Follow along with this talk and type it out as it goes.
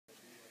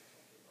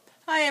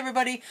Hi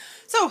everybody.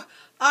 So,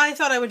 I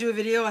thought I would do a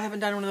video. I haven't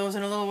done one of those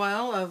in a little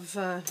while of,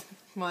 well,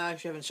 I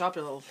actually haven't shopped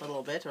a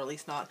little bit, or at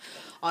least not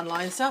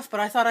online stuff, but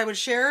I thought I would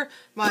share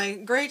my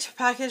great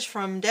package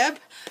from Deb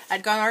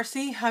at Gone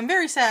Artsy. I'm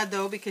very sad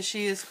though because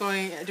she is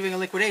doing a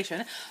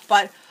liquidation,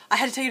 but I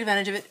had to take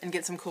advantage of it and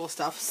get some cool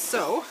stuff.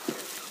 So,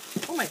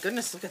 oh my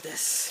goodness, look at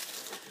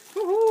this.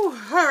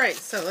 Woohoo! Alright,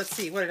 so let's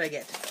see, what did I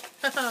get?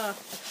 Can't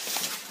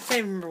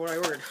even remember what I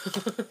ordered.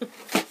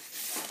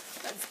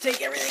 Let's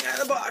take everything out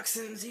of the box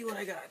and see what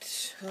I got.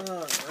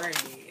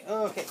 Alrighty.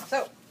 Okay,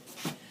 so.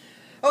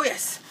 Oh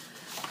yes.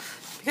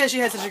 Because she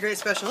had such a great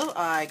special,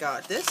 I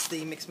got this,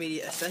 the Mixed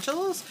Media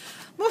Essentials.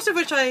 Most of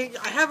which I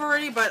have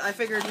already, but I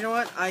figured, you know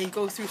what, I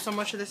go through so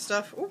much of this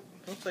stuff. Oh,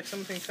 looks like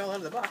something fell out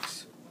of the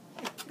box.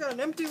 Got an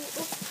empty.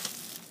 Oh,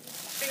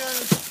 hang on.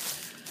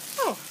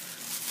 Oh.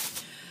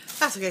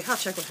 That's okay, I'll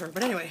check with her.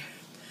 But anyway,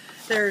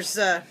 there's,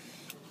 yeah,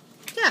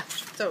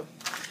 so,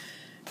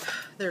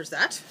 there's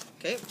that.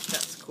 Okay,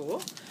 that's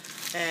cool.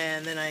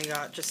 And then I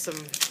got just some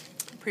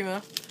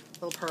Prima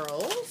little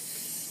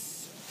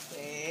pearls.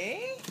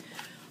 Okay.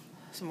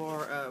 Some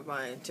more of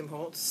my Tim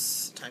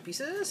Holtz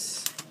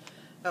timepieces.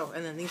 Oh,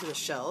 and then these are the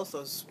shells,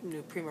 those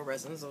new Prima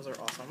resins, those are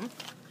awesome.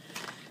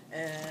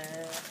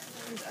 And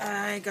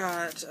I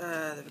got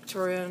the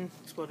Victorian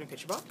Exploding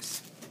Picture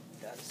Box.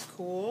 That is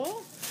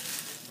cool.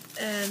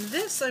 And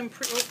this I'm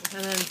pretty, oh,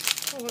 and then,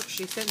 oh look,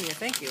 she sent me a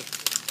thank you.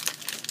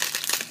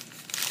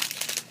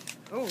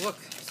 Oh look,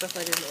 stuff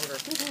I didn't order.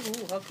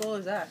 Ooh, how cool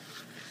is that?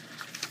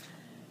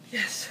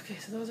 Yes, okay,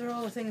 so those are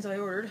all the things I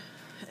ordered.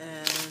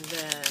 And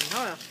then,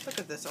 oh yeah, look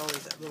at this, all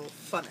these little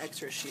fun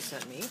extras she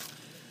sent me.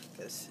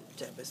 Because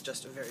Deb is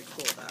just very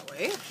cool that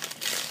way.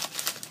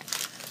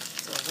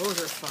 So those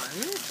are fun.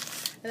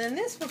 And then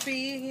this would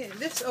be,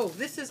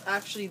 this is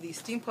actually the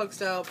steampunk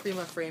style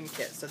Prima frame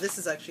kit. So this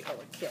is actually all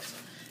a kit,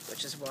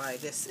 which is why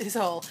this is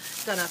all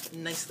done up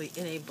nicely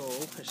in a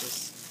bow, which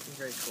is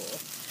very cool.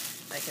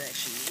 I can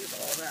actually use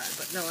all that.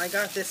 But no, I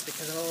got this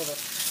because of all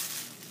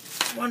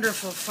the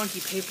wonderful funky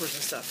papers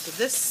and stuff. So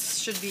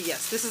this should be,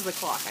 yes, this is the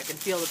clock. I can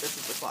feel that this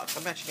is the clock. So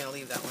I'm actually going to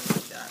leave that one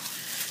like that.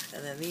 And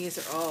then these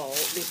are all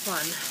the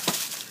fun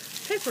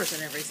papers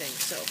and everything.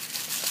 So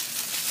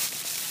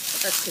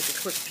let's take a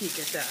quick peek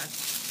at that.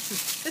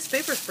 This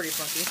paper is pretty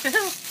funky.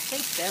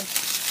 Thanks, Deb.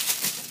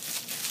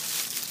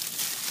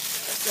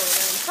 So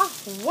then, oh,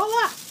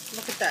 voila!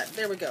 Look at that.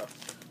 There we go.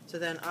 So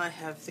then I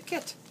have the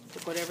kit to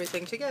put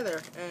everything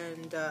together.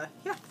 And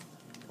yeah,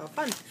 how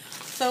fun.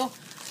 So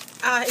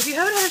if you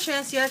haven't had a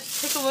chance yet,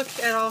 take a look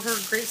at all her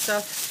great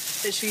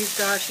stuff that she's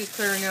got. She's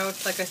clearing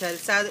out. Like I said,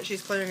 it's sad that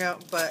she's clearing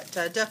out, but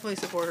definitely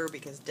support her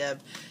because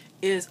Deb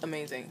is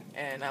amazing.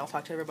 And I'll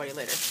talk to everybody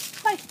later.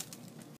 Bye!